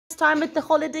time at the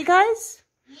holiday, guys?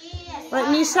 Yes, Right,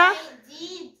 Misha? I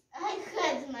did. I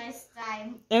had a nice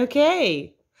time.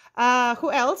 Okay.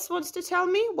 Who else wants to tell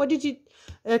me? What did you...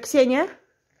 Ksenia?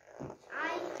 I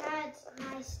had a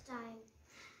nice time.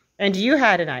 And you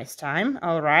had a nice time.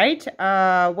 All right.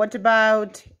 What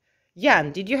about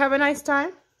Jan? Did you have a nice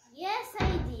time? Yes, I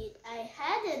did. I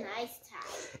had a nice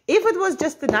time. If it was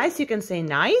just the nice, you can say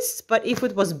nice. But if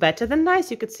it was better than nice,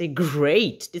 you could say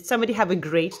great. Did somebody have a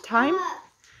great time?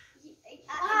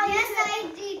 Yes,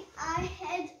 I did. I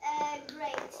had a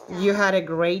great time. You had a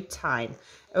great time.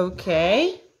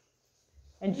 Okay.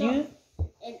 And you?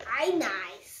 And I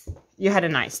nice. You had a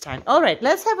nice time. All right.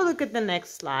 Let's have a look at the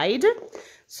next slide.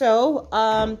 So,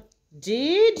 can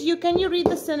you read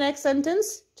the next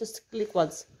sentence? Just click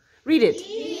once. Read it. Did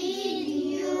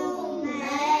you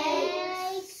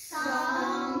make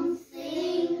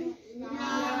something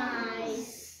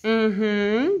nice?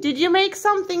 Did you make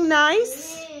something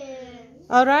nice? Yes.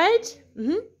 All right.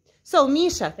 So,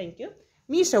 Misha, thank you.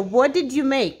 Misha, what did you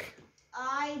make?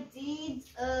 I did.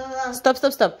 Stop.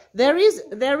 There is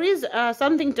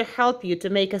something to help you to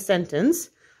make a sentence.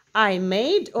 I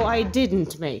made or I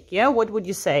didn't make. Yeah. What would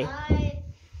you say?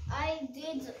 I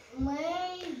did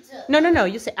made. No.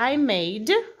 You say I made.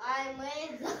 I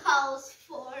made the house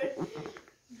for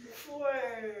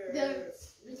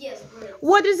birds. Yes, birds.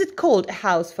 What is it called? A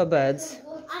house for birds.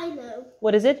 I know.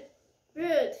 What is it?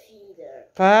 Bird feeder.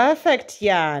 Perfect,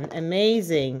 Jan.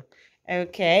 Amazing.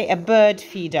 Okay, a bird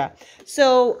feeder.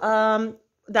 So,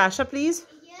 Dasha, please.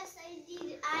 Yes, I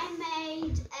did. I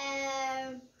made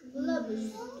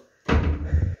globus. I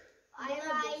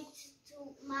write to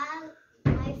my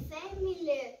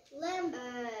family lamp.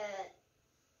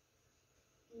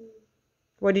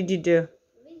 What did you do?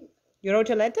 You wrote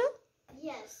a letter?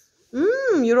 Yes.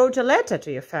 You wrote a letter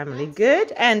to your family.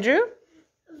 Good. Andrew?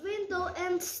 Window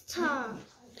and star.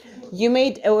 You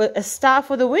made a star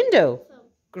for the window.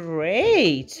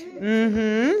 Great.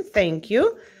 Thank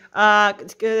you.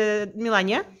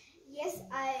 Milania? Yes,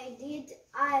 I did.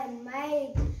 I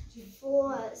made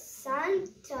for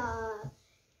Santa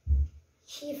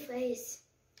his face.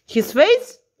 His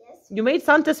face? Yes. You made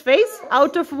Santa's face?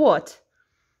 Out of what?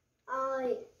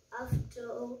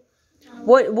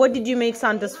 What did you make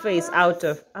Santa's face out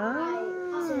of?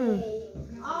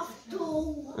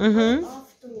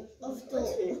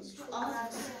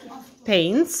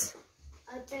 Paints.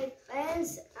 I take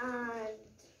pens and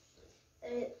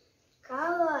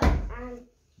color and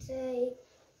take.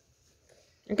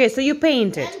 Okay, so you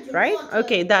painted, right?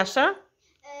 Okay, Dasha?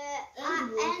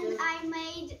 And I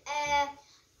made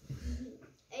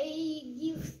a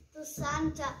gift to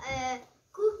Santa,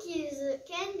 cookies,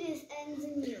 candies, and the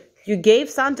milk. You gave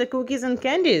Santa cookies and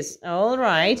candies. All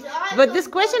right. But this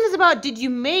question is about, did you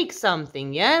make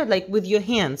something, yeah? Like with your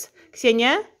hands.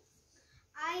 Ksenia?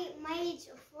 I made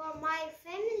for my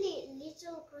family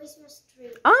little Christmas tree.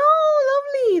 Oh,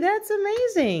 lovely. That's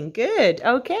amazing. Good.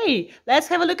 Okay. Let's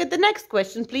have a look at the next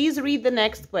question. Please read the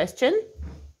next question.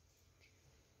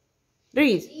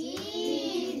 Read. Did you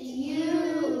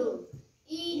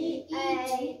eat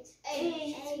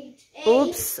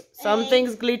Oops.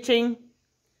 Something's glitching.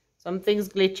 Something's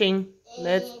glitching.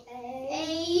 Let's...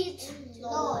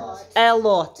 A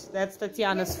lot. That's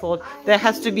Tatiana's fault. There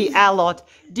has to be a lot.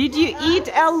 Did you eat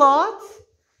a lot?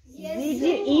 Yes. Did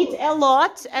you eat a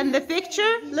lot? And the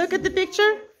picture? Look at the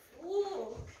picture.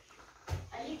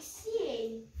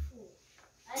 Alexei.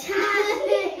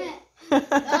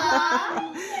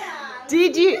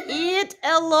 Did you eat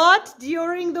a lot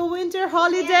during the winter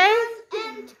holiday?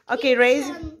 Okay, raise.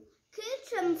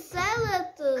 Kitchen salad.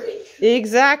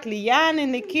 Exactly. Jan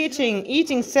in the kitchen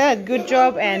eating salad. Good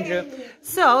job, Andrew.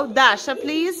 So, Dasha,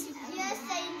 please. Yes,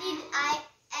 I did. I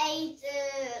ate a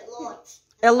lot.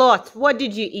 A lot. What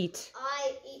did you eat?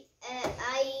 I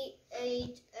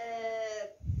ate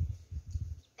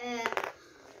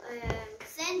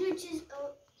sandwiches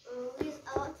with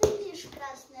English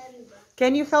красная рыба.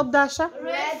 Can you help Dasha?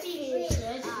 Red fish.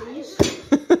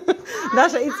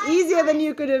 Dasha, it's easier than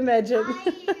you could imagine.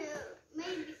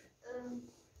 Maybe.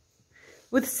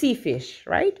 With sea fish,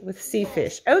 right? With sea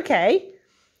fish. Okay.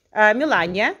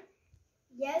 Milania?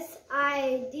 Yes,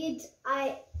 I did.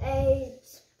 I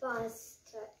ate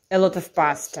pasta. A lot of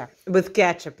pasta with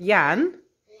ketchup. Jan?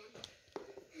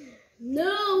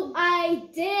 No, I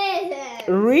didn't.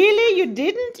 Really? You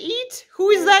didn't eat? Who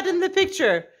is that in the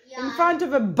picture? Yeah. In front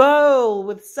of a bowl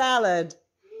with salad.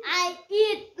 I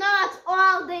eat not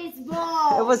all this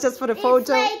bowl. It was just for the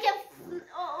photo.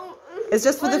 It's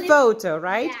just for the photo,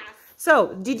 right? Yes.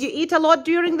 So, did you eat a lot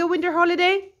during the winter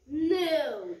holiday?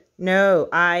 No. No,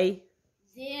 I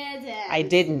Didn't.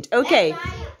 didn't. Okay. And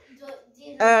I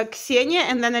did Ksenia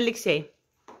and then Alexei.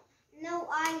 No,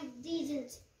 I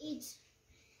didn't eat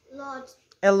lot.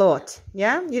 A lot.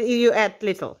 Yeah? You ate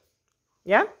little.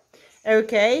 Yeah?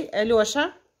 Okay.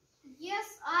 Alyosha? Yes,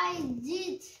 I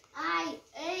did. I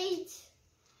ate.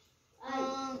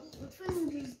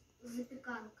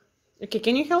 Запеканка. Okay,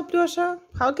 can you help Lyosha?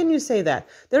 How can you say that?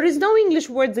 There is no English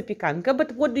word запеканка,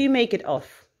 but what do you make it of?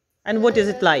 And what is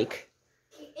it like?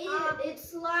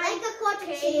 It's like a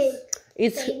cottage cheese.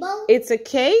 It's a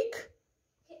cake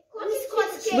With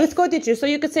cottage cheese. with cottage cheese. So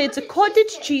you could say it's a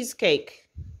cottage cheesecake.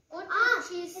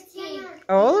 Cheesecake.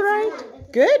 All right.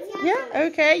 Good. Yeah.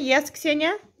 Okay. Yes,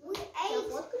 Ksenia? We ate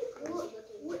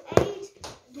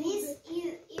this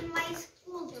in my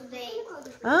school today.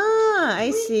 Ah,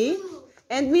 I see.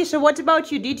 And Misha, what about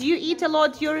you? Did you eat a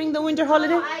lot during the winter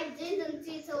holiday? I didn't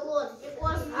eat a lot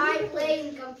because I play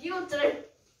in computer.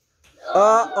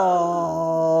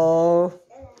 Uh-oh.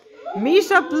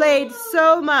 Misha played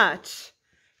so much.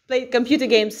 Played computer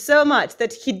games so much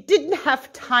that he didn't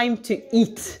have time to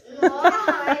eat. No,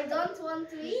 I don't want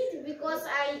to eat because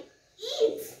I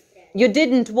eat. You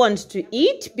didn't want to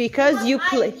eat because you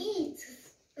I eat.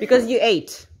 because you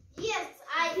ate. Yes,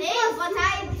 I ate, but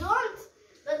I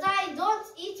don't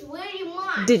eat very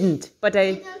much. Didn't, but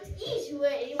I Didn't eat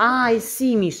very much. I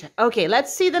see, Misha. Okay,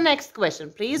 let's see the next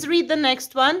question. Please read the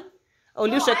next one. Oh,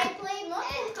 No, Lucia. I play not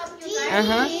in computer.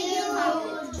 Uh-huh.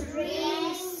 You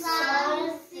drink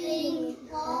something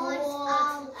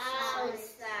hot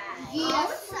outside.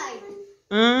 Outside.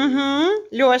 Mm-hmm.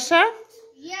 Lyosha?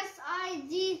 Yes, I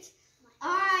did.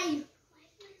 I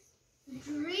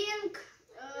drink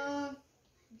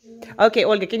Okay,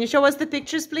 Olga, can you show us the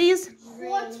pictures, please?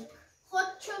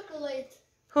 hot chocolate.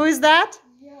 Who is that?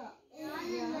 Yeah.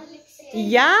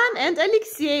 Jan and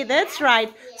Alexei, that's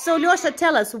right. So, Lyosha,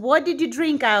 tell us, what did you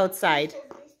drink outside?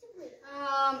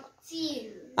 Tea.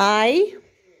 I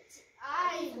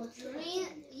drink.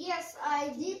 Yes, I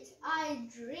did. I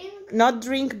drink. not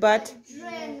drink, but...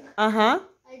 Drank. Uh-huh.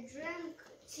 I drank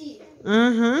tea.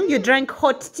 Mm-hmm. You drank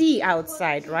hot tea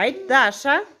outside, right?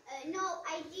 Dasha? No,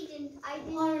 I didn't. I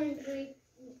didn't drink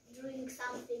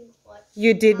something hot.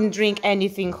 You didn't drink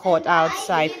anything hot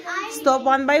outside. Stop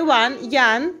one by one.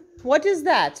 Jan, what is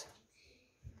that?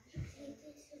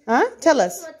 Huh? Tell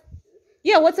us.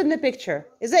 Yeah, what's in the picture?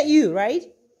 Is that you, right?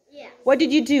 Yeah. What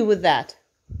did you do with that?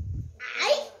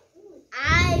 I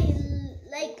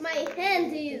like my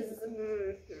hand is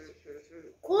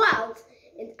cold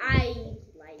and I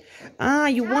like Ah,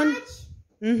 you want...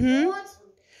 Mm-hmm. hot.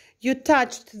 You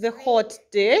touched the hot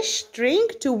dish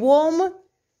drink to warm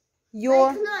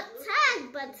your... Not touch,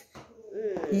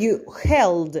 but You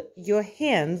held your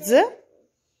hands...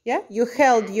 Yeah? You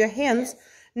held your hands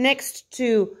next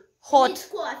to hot... it's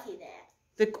coffee there.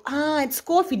 It's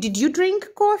coffee. Did you drink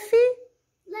coffee?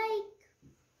 Like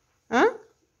Huh?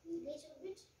 little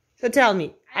bit. So tell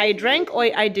me, I drank or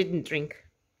I didn't drink?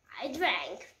 I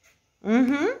drank.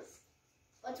 Mm-hmm.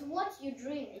 But what you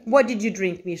drink? What did you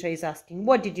drink, Misha is asking.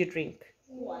 What did you drink?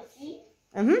 Coffee?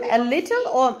 Mm-hmm. A little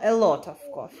or a lot of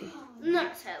coffee?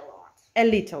 Not a lot. A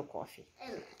little coffee.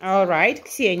 All right.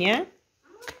 Ksenia?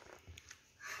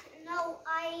 No,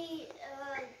 I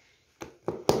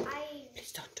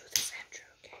Please don't do this, Andrew,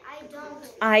 okay?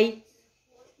 I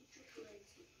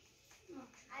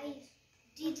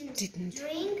didn't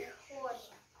drink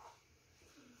coffee.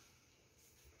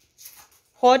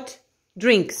 Hot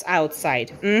drinks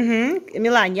outside. Mm-hmm.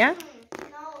 Melania?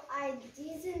 No, I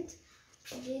didn't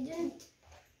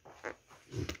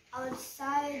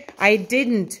outside. I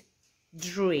didn't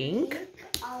drink.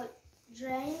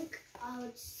 Drank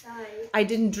outside. I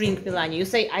didn't drink, Melania. You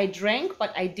say I drank,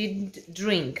 but I didn't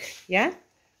drink. Yeah?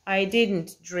 I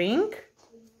didn't drink.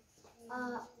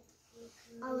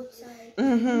 Outside.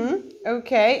 Mm-hmm.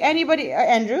 Okay. Anybody?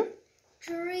 Andrew?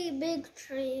 Tree, big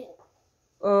tree.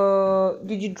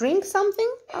 Did you drink something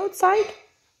outside?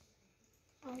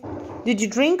 Did you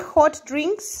drink hot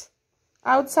drinks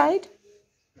outside?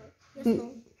 Yes,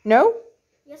 no. No?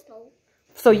 Yes, no.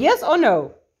 So yes or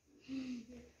no?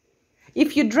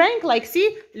 If you drank, like,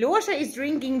 see, Lyosha is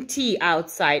drinking tea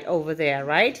outside over there,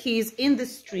 right? He's in the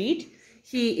street.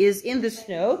 He is in the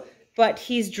snow, but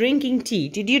he's drinking tea.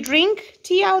 Did you drink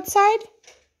tea outside?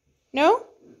 No?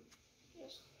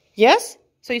 Yes?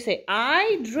 So you say,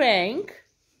 I drank.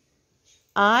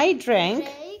 Drink.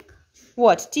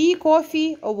 What? Tea,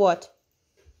 coffee, or what?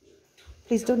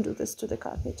 Please don't do this to the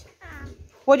carpet.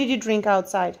 What did you drink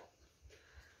outside?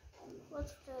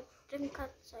 What's the drink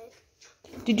outside?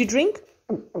 Did you drink?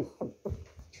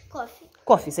 Coffee.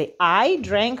 Coffee. Say, I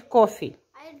drank coffee.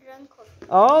 I drank coffee.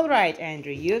 All right,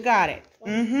 Andrew, you got it.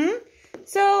 Mm-hmm.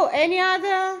 So, any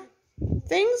other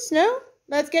things? No?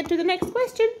 let's get to the next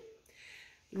question.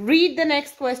 Read the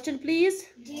next question, please.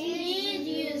 Did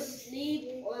you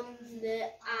sleep on the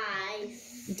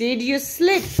ice? Did you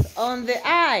slip on the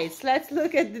ice? Let's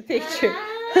look at the picture.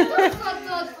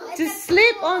 To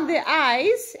slip on the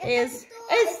ice is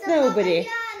nobody.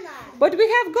 But we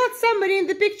have got somebody in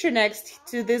the picture next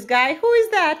to this guy. Who is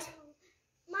that?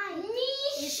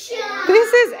 Misha.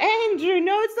 This is Andrew.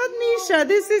 No, it's not Misha.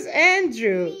 This is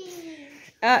Andrew.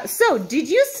 So, did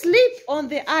you sleep on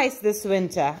the ice this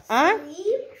winter? Huh?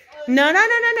 No,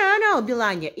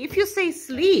 Milania. If you say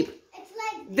sleep,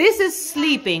 this is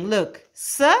sleeping. Look.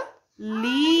 Sleep.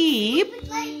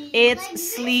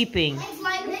 It's sleeping. It's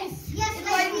like this. Yes, it's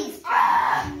like this.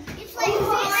 It's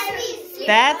like this.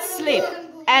 That's sleep.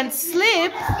 And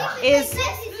slip is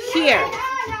here.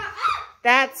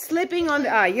 That's slipping on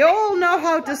the ice. You all know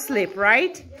how to slip,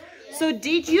 right? So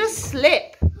did you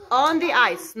slip on the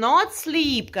ice? Not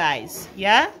sleep, guys.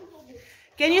 Yeah?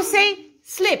 Can you say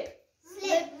slip?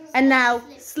 Slip. And now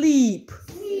sleep.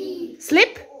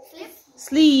 Slip?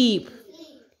 Sleep.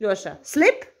 Losha,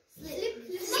 slip?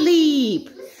 Sleep.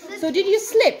 So did you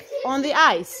slip on the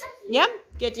ice? Yeah?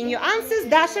 Getting your answers.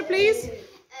 Dasha, please.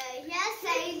 Yes,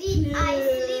 I did. I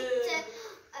slipped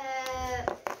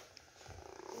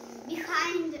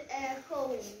behind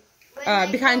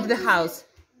home. Behind the house.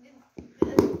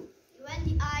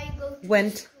 When I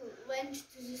went to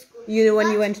the school.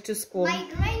 When you went to school. My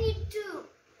granny too.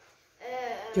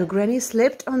 Your granny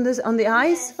slipped on the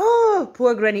ice? Yes. Oh,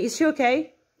 poor granny. Is she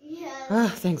okay? Yes. Oh,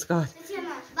 thanks God.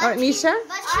 But All right, Misha?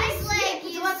 But she's leg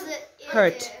is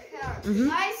Hurt.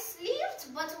 I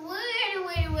slipped, but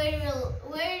very little.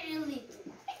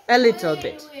 A little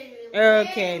bit. Very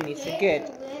Okay, Misha. Good.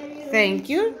 Thank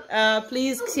you.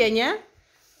 Please, Ksenia.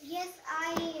 Yes,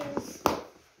 I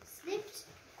slipped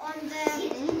on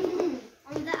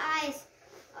the ice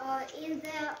in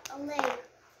the lake.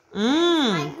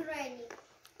 My granny.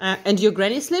 And your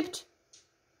granny slipped?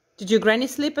 Did your granny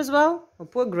slip as well? Oh,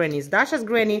 poor grannies. Dasha's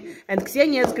granny and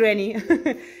Ksenia's granny.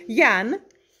 Jan?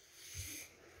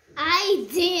 I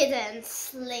didn't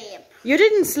slip. You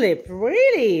didn't slip,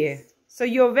 really? So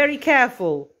you're very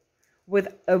careful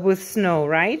with snow,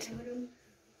 right?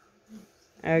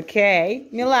 Okay.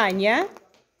 Milania?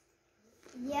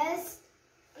 Yes.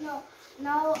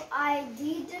 No, I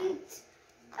didn't.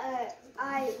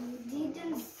 I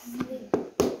didn't slip.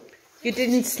 You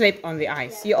didn't slip on the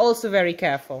ice. You're also very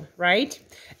careful, right?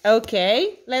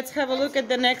 Okay. Let's have a look at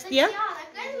the next. Yeah?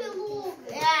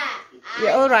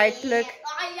 Yeah, all right. Look.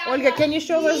 Olga, can you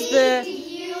show us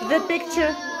the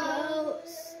picture?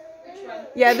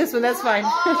 Yeah, this one. That's fine.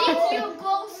 Did you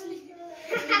go sleep?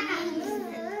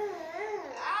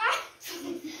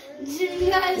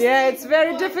 Yeah, it's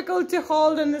very difficult to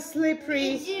hold on the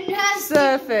slippery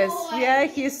surface. Yeah,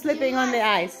 he's slipping on the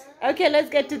ice. Okay, let's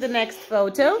get to the next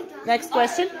photo. Next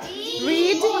question.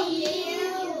 Read.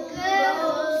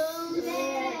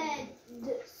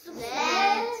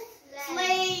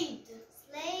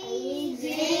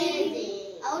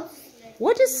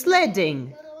 What is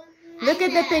sledding? Look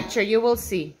at the picture, you will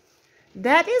see.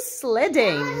 That is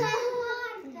sledding.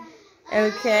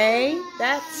 Okay,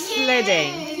 that's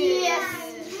sledding.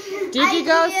 Did you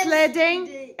go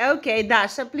sledding? Okay,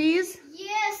 Dasha, please.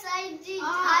 Yes, I did.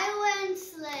 I went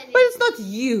sledding. But it's not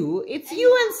you. It's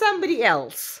you and somebody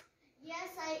else.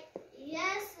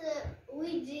 Yes,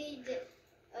 we did.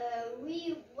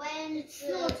 We went. It's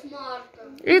not Marta.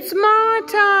 It's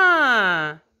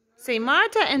Marta. Say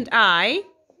Marta and I.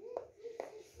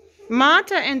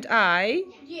 Marta and I.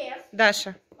 Yes.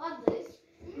 Dasha. What this?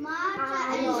 Marta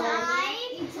and I.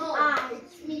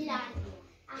 It's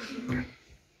Milania.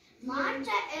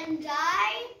 Marta and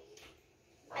I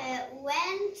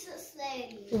went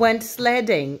sledding. Went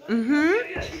sledding.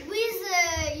 With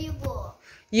Igor.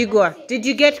 Igor, did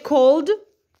you get cold?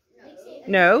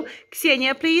 No.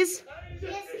 Ksenia, please.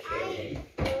 Yes, I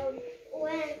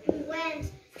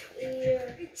went.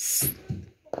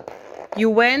 You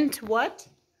went what?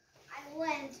 I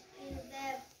went in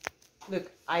the.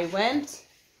 Look, I went.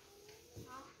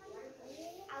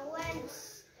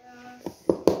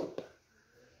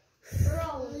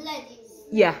 Sledding.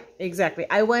 Yeah, exactly.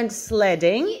 I went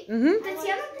sledding.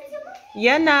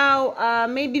 Yeah, now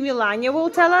maybe Milania will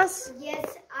tell us.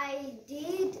 Yes, I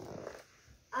did.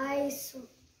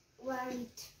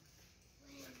 Went.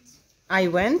 I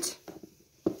went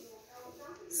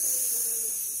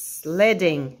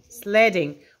sledding.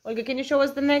 Olga, can you show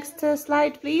us the next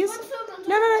slide, please?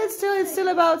 No, it's still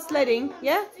about sledding.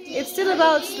 Yeah, it's still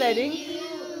about sledding.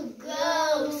 You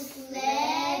go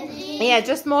sledding. Yeah,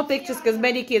 just more pictures because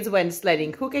many kids went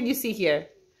sledding. Who can you see here?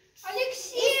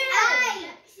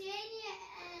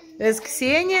 There's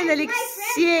Ksenia and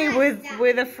Alexei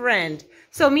with a friend.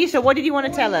 So, Misha, what did you want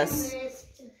to tell us?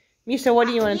 Misha, what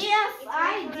do you want to... Yes,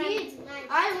 I did.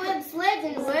 I went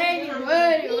sledding very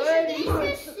much.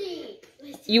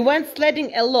 You went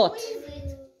sledding a lot.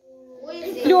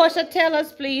 Lyosha, tell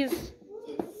us, please.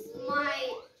 It's my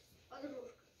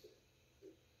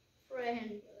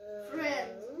friend.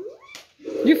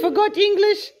 You forgot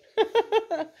English?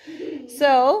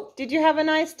 So, did you have a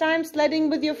nice time sledding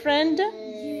with your friend?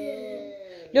 Yeah.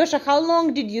 Lyosha, how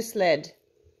long did you sled?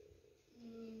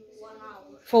 1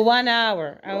 hour. For 1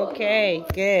 hour. Okay,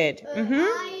 good.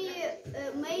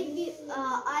 Maybe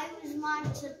I was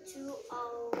much 2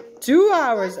 hours. 2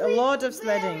 hours, a lot of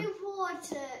sledding.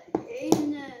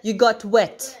 You got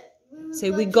wet.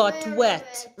 Say we got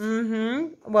wet.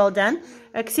 Well done.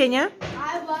 Ksenia?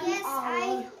 I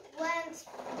went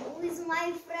with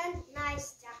my friend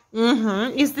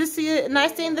Nastya. Is this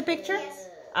Nastya in the picture? Yes.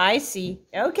 I see.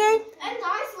 Okay. And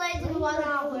I sledded 1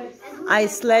 hour. I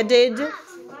sledded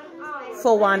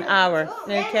for 1 hour.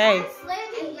 Okay.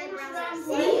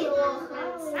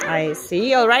 I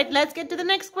see. All right, let's get to the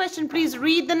next question. Please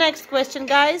read the next question,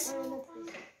 guys.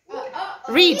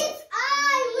 Read.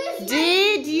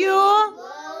 Did you...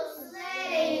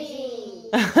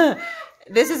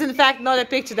 This is in fact not a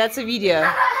picture, that's a video.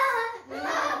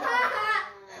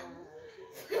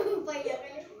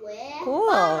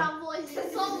 Cool.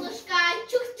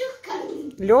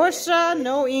 Lyosha,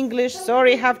 no English.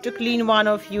 Sorry, have to clean one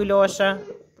of you, Lyosha.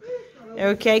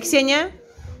 Okay, Ksenia?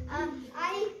 I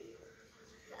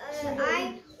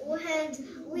went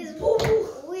with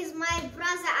my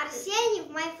brother Arseniy,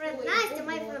 my friend Nastya,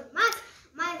 my friend Max,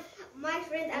 my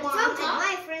friend Artyom, and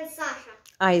my friend Sasha.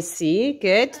 I see.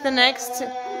 Good. The next.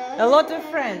 A lot of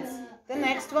friends. The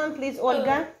next one, please,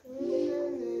 Olga.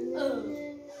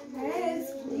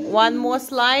 One more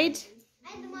slide.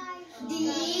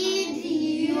 Did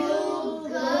you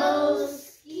go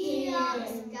skiing?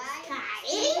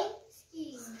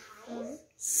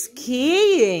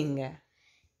 Skiing.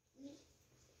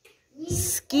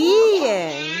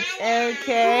 Skiing.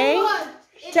 Okay.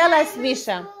 Tell us,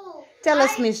 Misha. Tell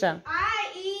us, Misha.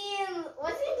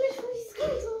 What's English for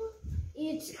skiing?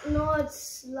 It's not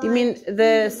like... You mean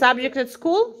the subject at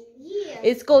school? Yeah.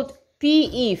 It's called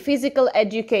PE, Physical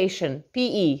Education.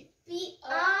 PE.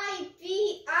 P-I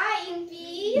in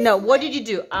PE? No, what did you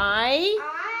do? I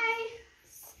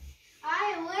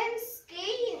went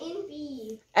skiing in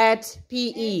PE. At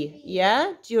PE,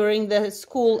 yeah? During the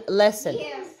school lesson.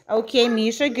 Yes. Okay,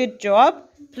 Misha, good job.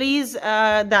 Please,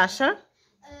 Dasha.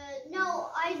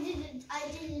 No, I didn't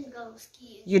go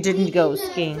skiing. You didn't go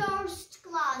skiing. First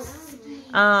class skiing.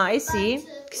 Ah, I see.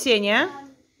 But, Ksenia?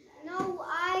 no,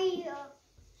 I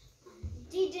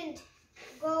didn't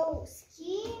go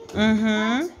skiing.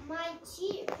 Mm-hmm. But my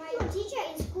teacher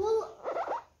in school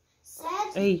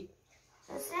said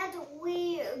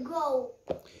we go.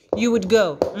 You would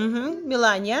go. Mm-hmm.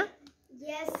 Melania?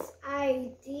 Yes,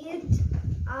 I did.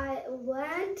 I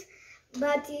went,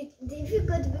 but it's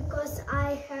difficult because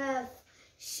I have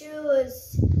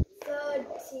shoes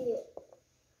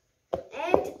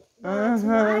 38, but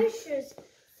my shoes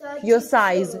 32. Your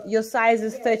size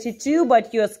is 32,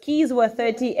 but your skis were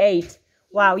 38.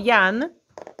 Wow, Jan?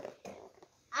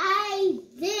 I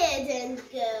didn't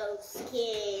go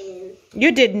skiing.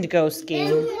 You didn't go skiing.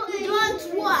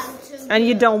 Don't want to. And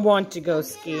you don't want to go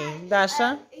skiing.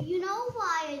 Dasha? You know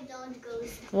why I don't go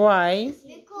skiing? Why?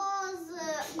 Because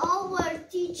our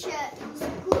teacher in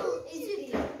school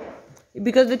is ill.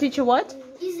 Because the teacher what?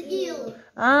 Is ill.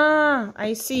 Ah,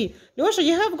 I see. Lyosha,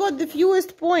 you have got the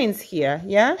fewest points here,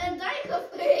 yeah? And I have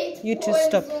 8 You two points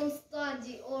stop. on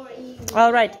study or English.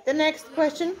 All right, the next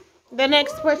question. The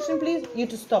next question, please. You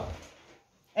to stop.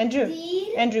 Andrew,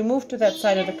 move to that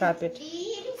side of the carpet.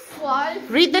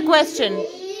 Read the question.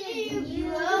 Did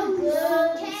you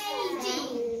go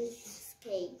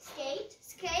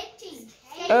skating?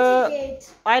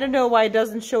 I don't know why it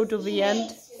doesn't show to the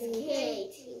end.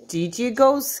 Skating. Did you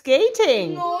go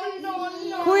skating? No.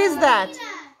 Who is that?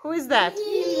 Who is that?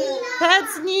 Nina.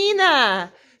 That's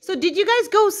Nina. So did you guys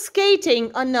go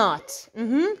skating or not?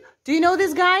 Do you know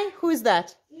this guy? Who is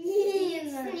that?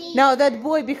 Nina. No, that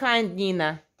boy behind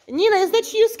Nina. Nina, is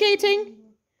that you skating?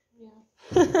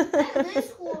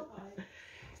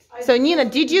 So Nina,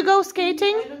 did you go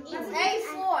skating? It's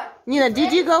A4. Nina,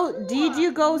 did you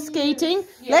go skating?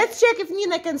 Yes. Let's check if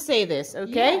Nina can say this,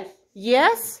 okay?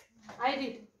 Yes? I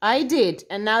did. I did.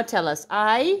 And now tell us.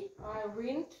 I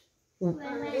went. I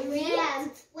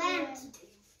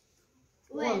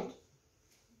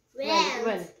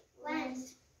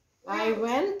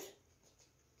went.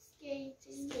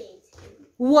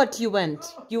 What you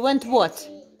went? You went what?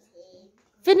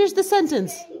 Finish the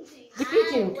sentence.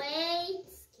 Skating.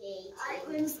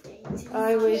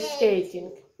 I was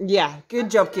skating. Yeah, good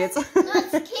job, kids. Not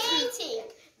skating,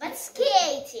 but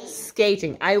skating.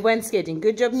 Skating. I went skating.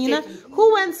 Good job, Nina.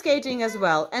 Who went skating as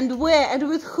well? And where and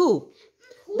with who?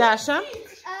 Dasha?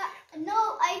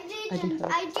 No, I didn't.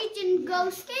 I didn't go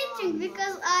skating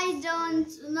because I don't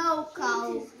know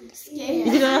how skate.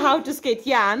 You don't know how to skate,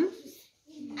 Jan?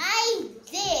 I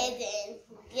didn't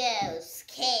go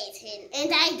skating,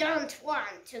 and I don't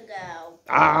want to go.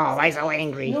 Oh, why so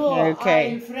angry? No,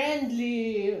 Okay. I'm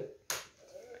friendly.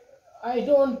 I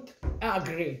don't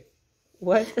agree.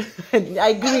 What? I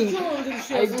agree.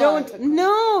 I don't.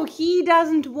 No, he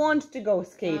doesn't want to go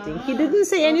skating. He didn't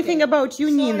say anything about you,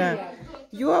 Nina.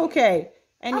 You're okay.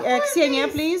 And Ksenia,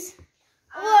 please.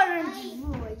 Orange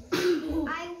boy.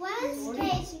 I went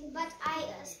skating, but I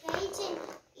skating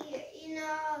in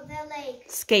the lake.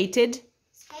 Skated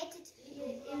Skated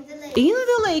in the lake. in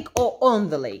the lake or on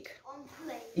the lake? On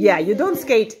the lake. Yeah, you don't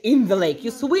skate in the lake.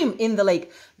 You swim in the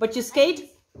lake, but you skate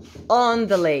on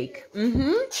the lake.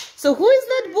 So who is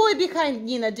that boy behind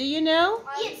Nina? Do you know?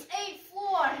 It's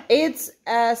A4. It's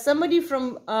somebody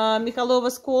from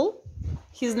Mikhailova school.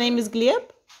 His name is Gleb.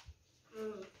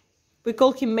 We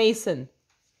call him Mason.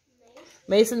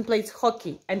 Mason plays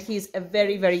hockey, and he's a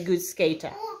very, very good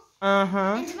skater.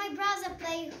 And my brother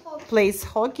Plays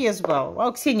hockey as well.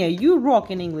 Wow, Ksenia, you rock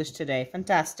in English today.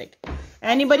 Fantastic.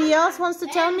 Anybody else wants to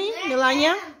tell me?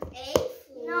 Melania?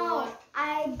 No,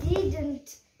 I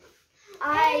didn't.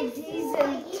 I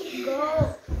didn't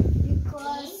go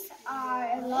because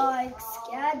I like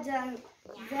skating.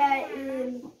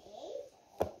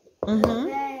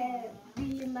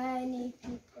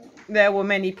 There were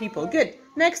many people. Good.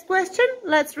 Next question.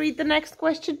 Let's read the next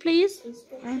question, please.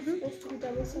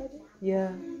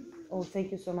 Yeah. Oh,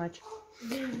 thank you so much.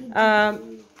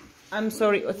 I'm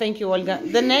sorry. Oh, thank you, Olga.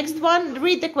 The next one.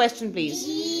 Read the question, please.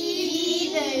 Did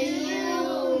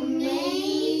you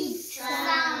meet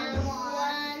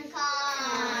someone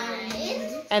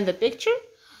kind? And the picture?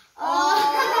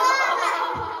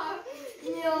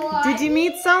 No. Did you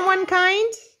meet someone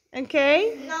kind?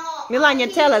 Okay. No. Melania,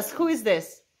 tell us, who is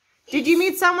this? Did you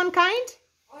meet someone kind?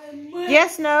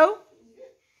 Yes, no?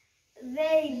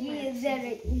 They were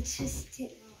very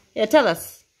interesting. Yeah, tell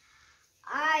us.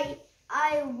 I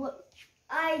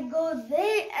go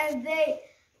there and they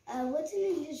what's in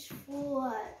English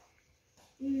for?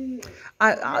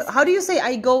 How do you say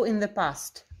I go in the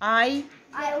past? I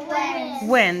Went.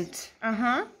 went.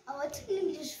 What's in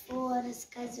English for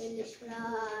рассказывали про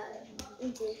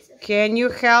индейцев? Can you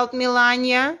help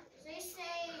Melania? They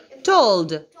say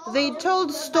Told. They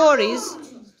told stories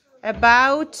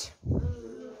about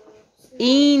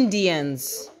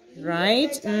Indians,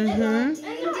 right? and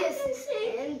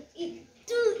it's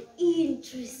too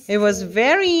interesting. It was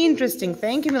very interesting.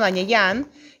 Thank you, Melania. Jan,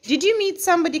 did you meet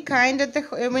somebody kind at the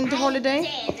winter holiday?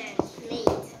 Didn't meet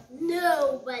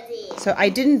nobody. So I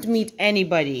didn't meet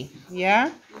anybody.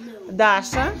 Yeah?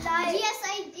 Dasha? Yes,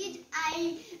 I did.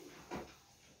 I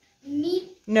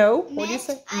meet. No? What do you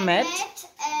say? I met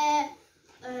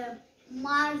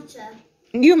Marta.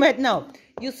 You met, no.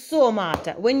 You saw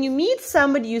Marta. When you meet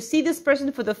somebody, you see this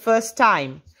person for the first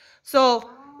time. So,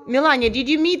 Melania, did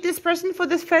you meet this person for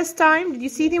the first time? Did you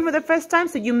see him for the first time?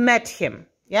 So you met him.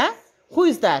 Yeah? Who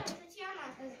is that?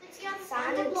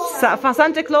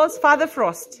 Santa Claus, Father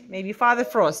Frost. Maybe Father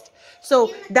Frost.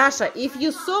 So, Dasha, if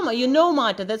you saw Marta, you know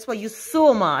Marta, that's why you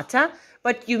saw Marta,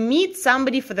 but you meet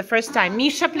somebody for the first time.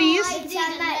 Misha, please.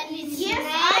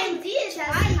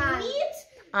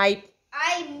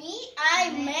 I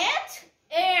met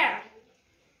Air.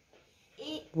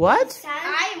 What?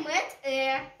 I met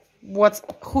Air.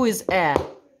 Who is Air?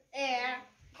 Air.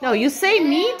 No, you say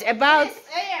meet about.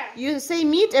 Air. You say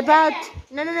meet about.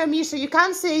 No, Misha. You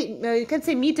can't say. You can't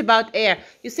say meet about air.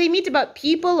 You say meet about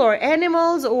people or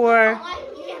animals or.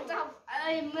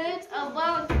 I met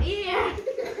about Air.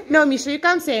 No, Misha. You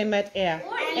can't say I met air.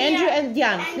 Andrew and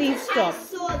Jan, please stop. I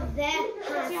saw the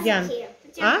husky. Jan,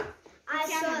 huh? I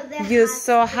saw the You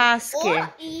saw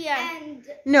husky. and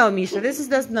No, Misha. This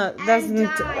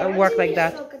doesn't work like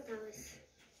that.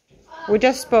 We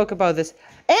just spoke about this.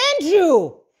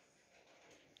 Andrew,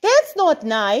 that's not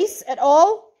nice at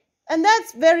all, and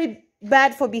that's very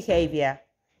bad for behavior.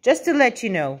 Just to let you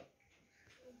know.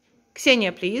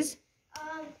 Ksenia, please.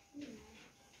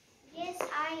 Yes,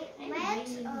 I met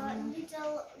a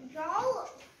little girl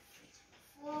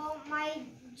for my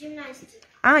gymnastics.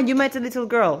 Ah, you met a little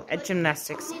girl at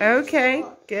gymnastics. Okay,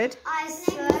 good. I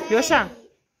saw Yosha.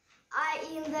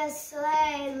 in the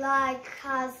sleigh like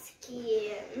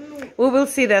husky. We will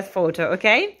see that photo,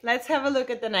 okay? Let's have a look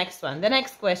at the next one. The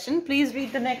next question. Please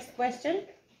read the next question.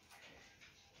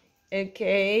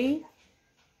 Okay.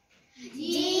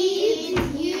 Did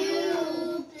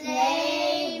you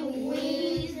play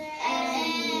with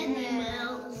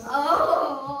animals?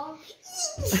 Oh.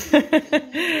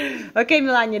 Okay,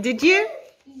 Melania, did you?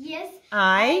 Yes,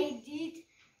 I did.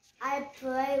 I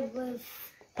played with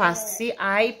past. See,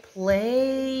 I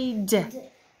played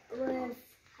with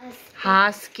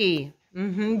husky.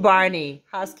 Barney.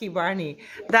 Husky Barney.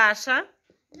 Dasha?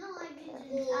 No, I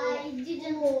didn't. I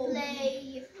didn't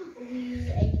play with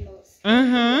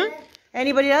animals.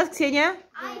 Anybody else, Ksenia?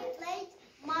 I played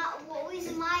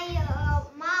with my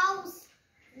mouse.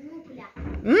 Mukla.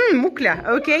 Mukla.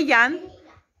 Okay, Jan?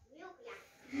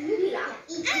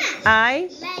 I?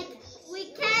 Like,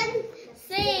 we can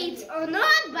say it or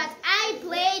not, but I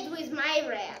played with my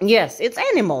rat. Yes, it's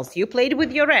animals. You played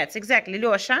with your rats. Exactly.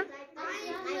 Lyosha?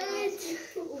 I played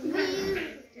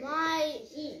with my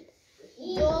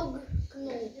dog.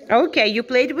 Okay, you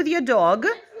played with your dog.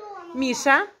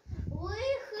 Misha? We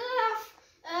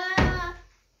have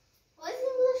what's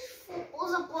English for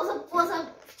poza.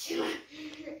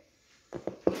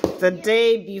 The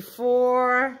day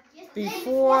before. We have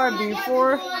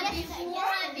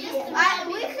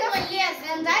yes,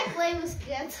 and I play with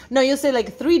cats. No, you say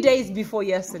like 3 days before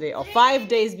yesterday or 5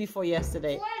 days before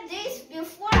yesterday. 4 days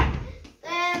before,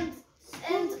 and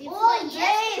all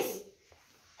days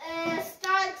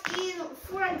start in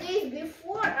 4 days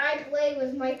before I play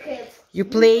with my cat. You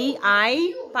play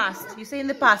past. You say in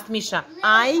the past, Misha.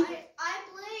 I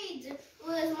played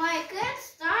with my cat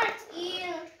start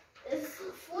in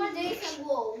 4 days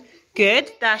ago.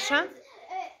 Good. Dasha?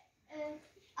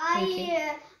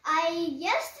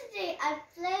 Yesterday I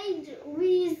played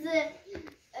with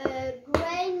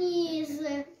Granny's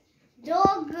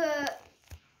dog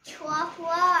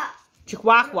Chihuahua.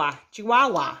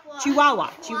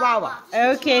 Chihuahua.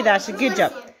 Okay, Dasha, good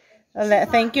job.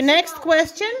 Thank you. Next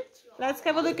question. Let's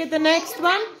have a look at the next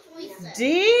one.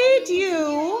 Did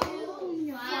you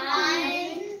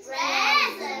Find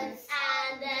presents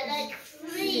under the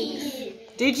tree.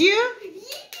 Did you?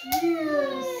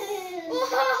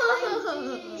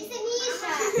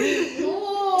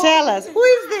 Tell us, who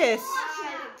is this?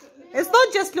 It's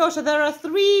not just Lyosha, there are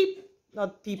 3,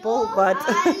 not people, but...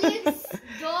 Alex,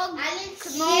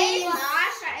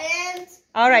 Sasha, and...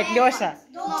 Alright, Lyosha,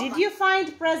 did you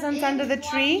find presents under the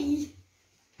tree?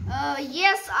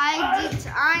 Yes, I did.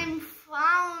 I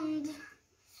found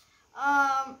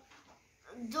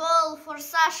doll for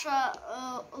Sasha,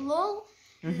 LOL,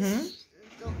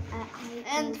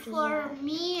 and for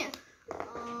me,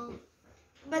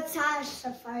 but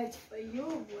Sasha fight for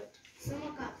you. What?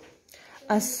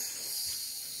 A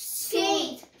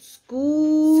Skate.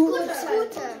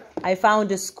 Scooter. I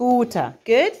found a scooter.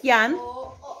 Good, Jan?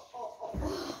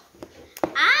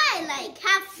 I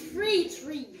have 3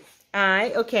 trees.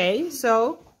 Okay,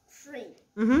 so... 3.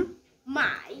 Mm-hmm.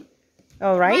 My.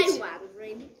 All right. My one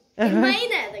green. And my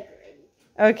another green.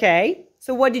 Okay,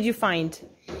 so what did you find?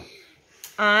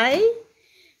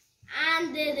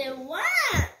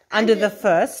 Under the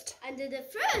first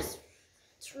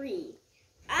tree.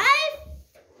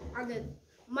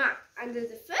 Under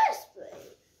the first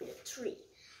tree.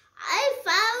 I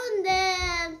found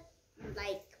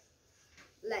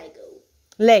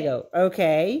Lego,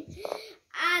 okay.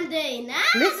 And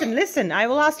another. Listen, I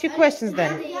will ask you questions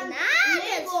then.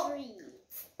 Another tree.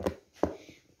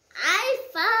 I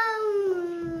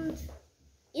found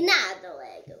another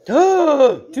Lego.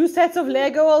 Oh, 2 sets of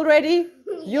Lego already?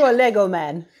 You're a Lego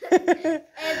man. You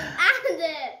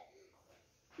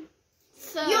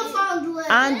found Lego.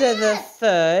 Under the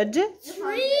third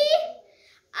tree,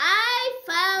 I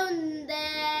found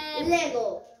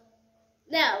Lego.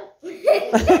 No.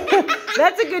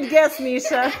 That's a good guess,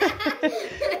 Misha.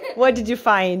 What did you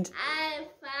find? I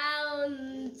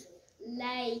found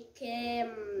like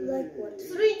what?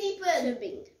 3D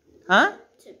tubing. Huh?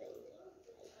 Tubing.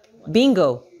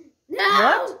 Bingo. No.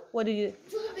 What? What did you?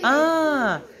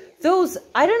 Those,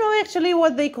 I don't know actually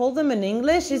what they call them in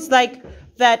English. It's like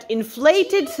that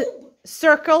inflated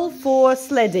circle for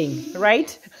sledding,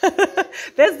 right?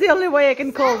 That's the only way I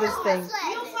can call this thing.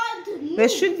 There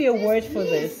should be a word for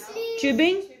this.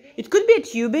 Tubing? It could be a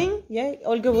tubing. Yeah,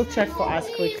 Olga will check for us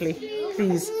quickly,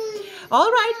 please. All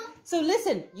right. So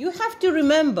listen, you have to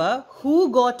remember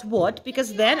who got what,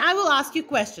 because then I will ask you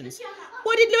questions.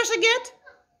 What did Lyosha get?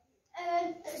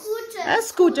 Scooter. A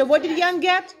scooter. What did Jan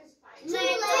get?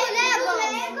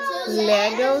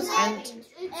 Legos and...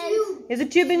 Is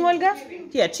it tubing, Olga?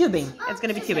 Yeah, tubing. It's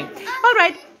going to be tubing. All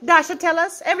right. Dasha, tell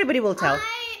us. Everybody will tell.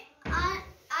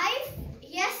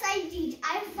 Yes, I did.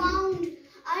 I found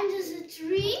under the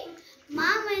tree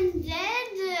Mom and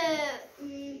Dad.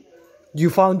 You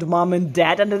found Mom and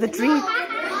Dad under the tree? Mom and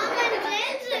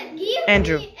Dad give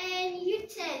Andrew. me a new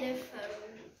telephone.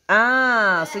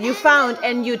 Ah, so you found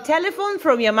a new telephone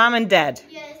from your mom and dad.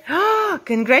 Yes.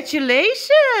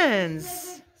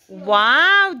 Congratulations!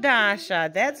 Wow, Dasha,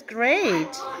 that's great.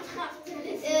 And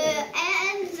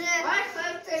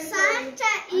Santa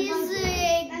is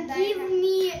give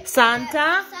me.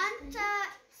 Santa? Santa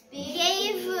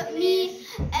gave me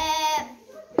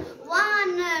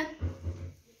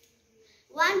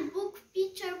one book,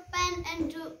 Peter Pan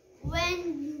and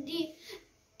Wendy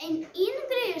in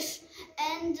English,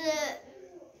 and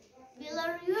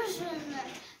Belarusian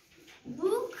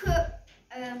book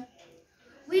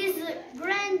with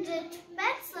branded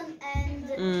pets and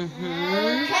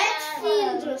cat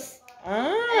feeders.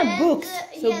 Ah, books.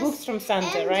 So Yes, books from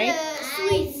Santa, and, right?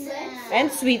 Sweets.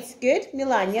 And sweets. Good.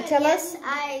 Melania, tell us.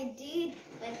 I did.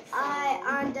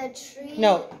 On the tree.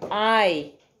 No,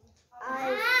 I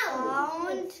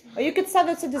found. Or you could start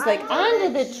it like under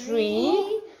the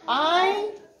tree.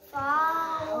 I.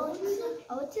 Found.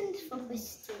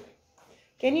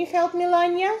 Can you help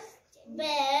Melania?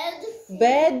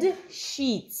 Bed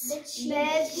sheets.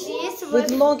 Bed sheets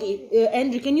With long.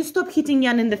 Andrew, can you stop hitting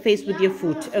Jan in the face with your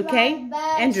foot? Okay,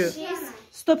 Andrew,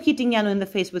 stop hitting Jan in the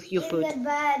face with your foot.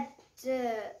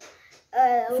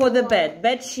 For the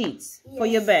bed sheets for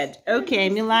your bed. Okay,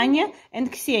 Melania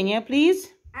and Ksenia, please.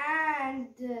 And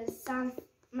some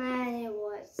money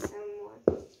was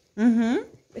someone.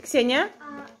 Ksenia.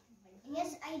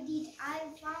 Yes, I did. I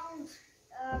found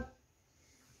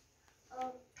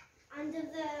under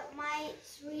my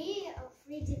tree a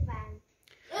Freddy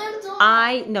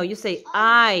Pan. No, you say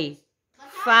I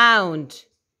found.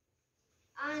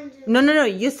 Under No.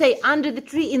 You say under the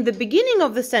tree in the beginning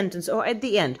of the sentence or at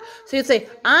the end. So you say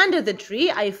under the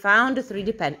tree I found a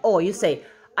 3D pen. Or you say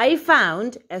I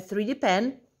found a 3D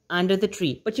pen under the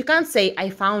tree. But you can't say I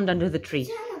found under the tree.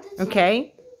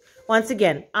 Okay? Once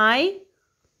again, I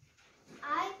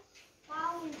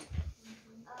found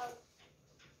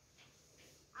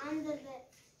under the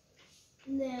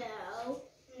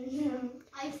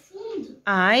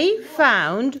I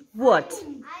found what? I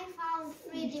found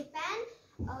Freddy Pan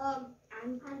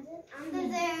under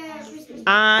the Christmas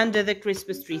Under the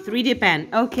Christmas tree. 3D pen.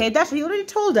 Okay, Dasha, you already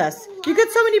told us. You got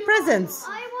so many presents.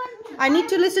 I need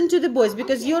to listen to the boys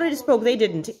because you already spoke. They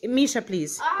didn't. Misha,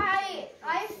 please. I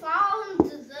found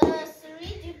the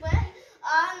 3D pen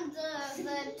under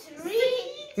the tree.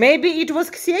 Maybe it was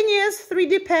Ksenia's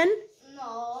 3D pen?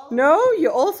 No. No? You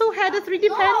also had a 3D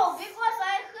pen? No, because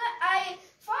I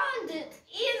found it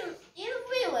in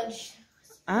village.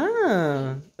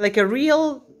 Ah, like a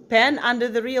real pen under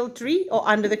the real tree or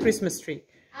under the Christmas tree?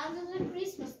 Under the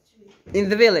Christmas tree. In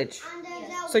the village. Under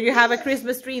the So you have a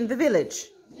Christmas tree in the village?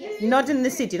 Not in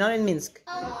the city, not in Minsk.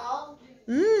 No.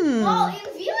 Mm. No, in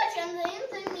village and in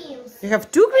the Minsk. You have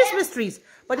 2 Christmas trees.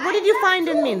 But what did you find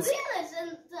in Minsk?